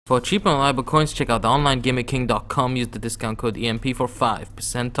For cheap and reliable coins, check out the onlinegamingking.com. Use the discount code EMP for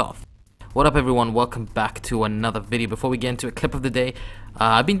 5% off. What up everyone, welcome back to another video. Before we get into a clip of the day,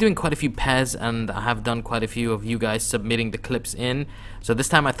 I've been doing quite a few pairs and I have done quite a few of you guys submitting the clips in. So this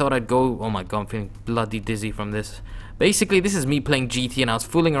time I thought I'd go, oh my god, I'm feeling bloody dizzy from this. Basically this is me playing GT and I was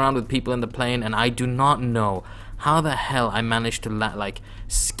fooling around with people in the plane and I do not know how the hell I managed to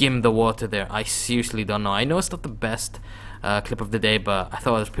skim the water there. I seriously don't know. I know it's not the best clip of the day, but I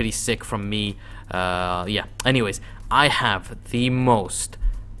thought it was pretty sick from me. Yeah, anyways, I have the most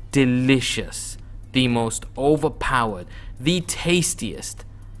delicious, the most overpowered, the tastiest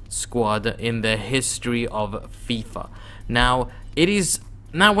squad in the history of FIFA. Now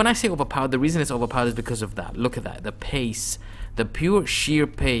when I say overpowered, the reason it's overpowered is because of that. Look at that, the pace, the pure sheer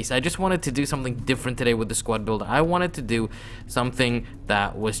pace. I just wanted to do something different today with the squad builder. I wanted to do something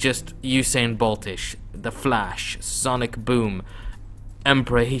that was just Usain Bolt-ish, the Flash, Sonic Boom,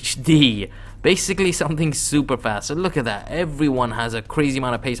 Emperor HD. Basically something super fast. So look at that. Everyone has a crazy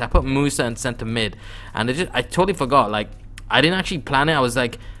amount of pace. I put Musa in center mid, and I totally forgot. Like, I didn't actually plan it. I was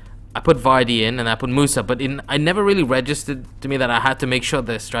like, I put Vardy in and I put Musa, but I never really registered to me that I had to make sure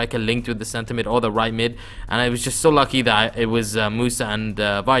the striker linked with the center mid or the right mid. And I was just so lucky that it was Musa and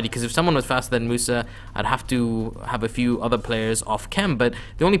Vardy, because if someone was faster than Musa, I'd have to have a few other players off chem. But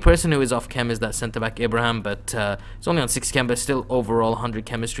the only person who is off chem is that center back Abraham, but it's only on 6 chem, but still overall 100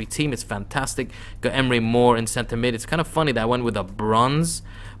 chemistry team. It's fantastic. Got Emery Moore in center mid. It's kind of funny that I went with a bronze,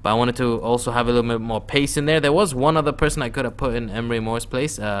 but I wanted to also have a little bit more pace in there. There was one other person I could have put in Emery Moore's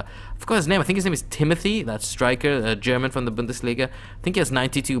place. I forgot his name. I think his name is Timothy, that striker, German from the Bundesliga. I think he has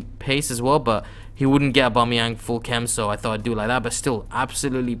 92 pace as well, but he wouldn't get Aubameyang full chem, so I thought I'd do it like that. But still,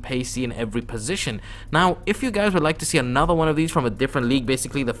 absolutely pacey in every position. Now, if you guys would like to see another one of these from a different league,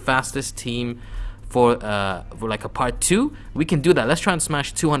 basically the fastest team for like a part 2, we can do that. Let's try and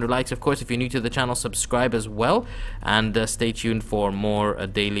smash 200 likes. Of course, if you're new to the channel, subscribe as well, and stay tuned for more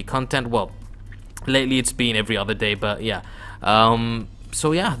daily content. Well, lately it's been every other day, but yeah.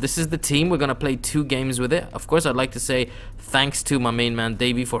 So yeah, this is the team. We're gonna play 2 games with it. Of course, I'd like to say thanks to my main man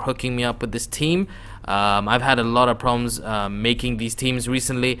Davey for hooking me up with this team. I've had a lot of problems making these teams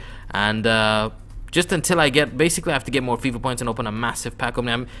recently, and just until I get, basically I have to get more FIFA points and open a massive pack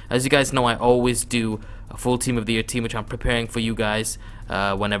opening. As you guys know, I always do a full team of the year team, which I'm preparing for you guys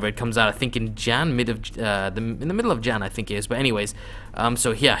whenever it comes out. I think in Jan, in the middle of Jan, I think it is. But anyways,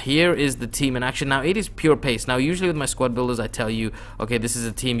 so yeah, here is the team in action. Now it is pure pace. Now usually with my squad builders, I tell you, okay, this is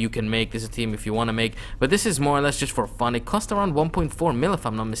a team you can make, this is a team if you want to make, but this is more or less just for fun. It costs around 1.4 mil if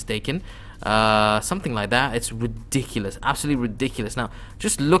I'm not mistaken. Something like that. It's ridiculous, absolutely ridiculous. Now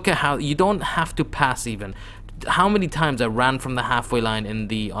just look at how you don't have to pass even. How many times I ran from the halfway line in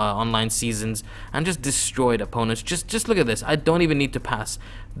the online seasons and just destroyed opponents. Just look at this. I don't even need to pass.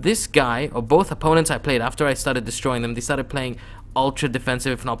 This guy, or both opponents I played, after I started destroying them, they started playing ultra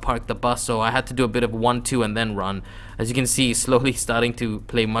defensive, if not park the bus, so I had to do a bit of 1-2 and then run. As you can see, slowly starting to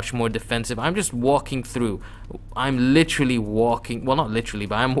play much more defensive. I'm just walking through. I'm literally walking, well, not literally,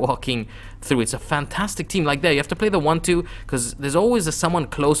 but I'm walking through. It's a fantastic team. Like there, you have to play the 1-2 because there's always someone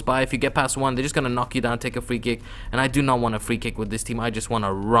close by. If you get past one, they're just gonna knock you down, take a free kick, and I do not want a free kick with this team. I just want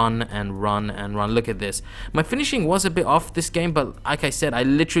to run and run and run. Look at this. My finishing was a bit off this game, but like I said, I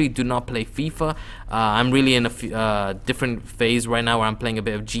literally do not play FIFA. I'm really in a different phase right now where I'm playing a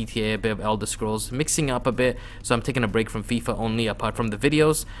bit of GTA, a bit of Elder Scrolls, mixing up a bit, so I'm taking a break from FIFA only apart from the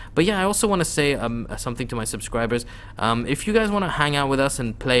videos. But yeah, I also want to say something to my subscribers. If you guys want to hang out with us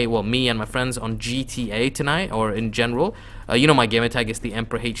and play, well, me and my friends on GTA tonight, or in general, you know my gamer tag is the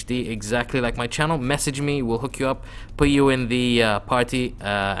Emperor HD, exactly like my channel. Message me, we'll hook you up, put you in the party,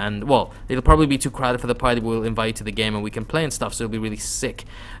 and well, it'll probably be too crowded for the party. We'll invite you to the game and we can play and stuff, so it'll be really sick.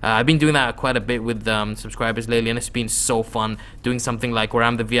 I've been doing that quite a bit with subscribers lately, and it's been so fun doing something like where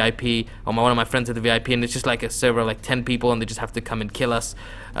I'm the VIP, or one of my friends are the VIP, and it's just like a server like 10 people and they just have to come and kill us,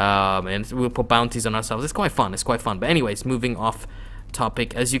 and we'll put bounties on ourselves. It's quite fun, it's quite fun. But anyways, moving off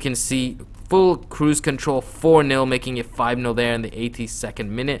topic, as you can see, full cruise control, 4-0, making it 5-0 there in the 82nd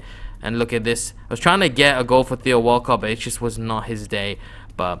minute. And look at this. I was trying to get a goal for Theo Walcott, but it just was not his day.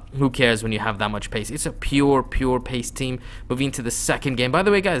 But who cares when you have that much pace? It's a pure pace team. Moving to the second game. By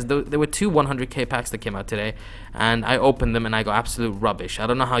the way, guys, there were 2 100k packs that came out today, and I opened them and I got absolute rubbish. I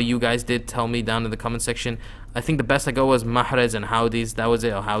don't know how you guys did. Tell me down in the comment section. I think the best I got was Mahrez and Howdies. That was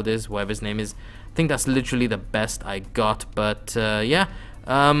it, or Howdies, whatever his name is. I think that's literally the best I got. But yeah,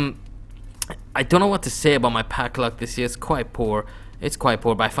 I don't know what to say about my pack luck this year. It's quite poor. It's quite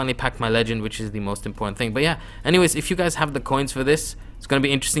poor, but I finally packed my legend, which is the most important thing. But yeah, anyways, if you guys have the coins for this, it's going to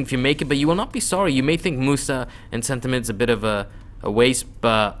be interesting if you make it, but you will not be sorry. You may think Musa and Sentiment's a bit of a a waste,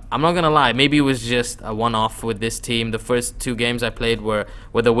 but I'm not gonna lie, maybe it was just a one-off with this team. The first 2 games I played were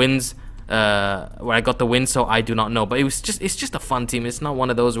the wins, where I got the win, so I do not know. But it's just a fun team. It's not one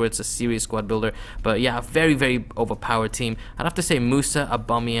of those where it's a serious squad builder. But yeah, a very, very overpowered team. I'd have to say Musa,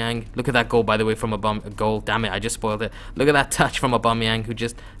 Aubameyang. Look at that goal, by the way, from goal. Damn it, I just spoiled it. Look at that touch from Aubameyang, who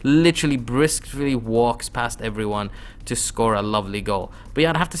just literally briskly walks past everyone to score a lovely goal. But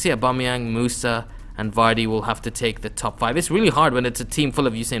yeah, I'd have to say Aubameyang, Musa, and Vardy will have to take the top 5. It's really hard when it's a team full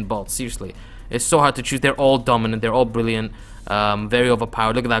of Usain Bolt. Seriously, it's so hard to choose. They're all dominant. They're all brilliant. Very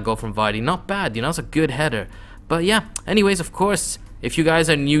overpowered. Look at that goal from Vardy. Not bad, you know, it's a good header. But yeah, anyways, of course, if you guys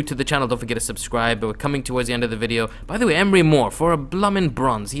are new to the channel, don't forget to subscribe. But we're coming towards the end of the video. By the way, Emery Moore, for a blummin'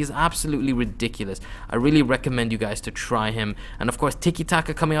 bronze, he's absolutely ridiculous. I really recommend you guys to try him. And of course, Tiki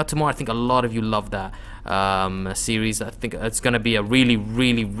Taka coming out tomorrow. I think a lot of you love that series. I think it's going to be a really,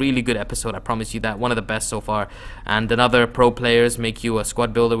 really, really good episode. I promise you that. One of the best so far. And another pro players make you a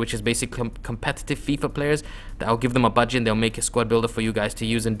squad builder, which is basically competitive FIFA players. I'll give them a budget and they'll make a squad builder for you guys to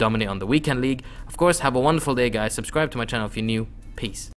use and dominate on the weekend league. Of course, have a wonderful day, guys. Subscribe to my channel if you're new. Peace.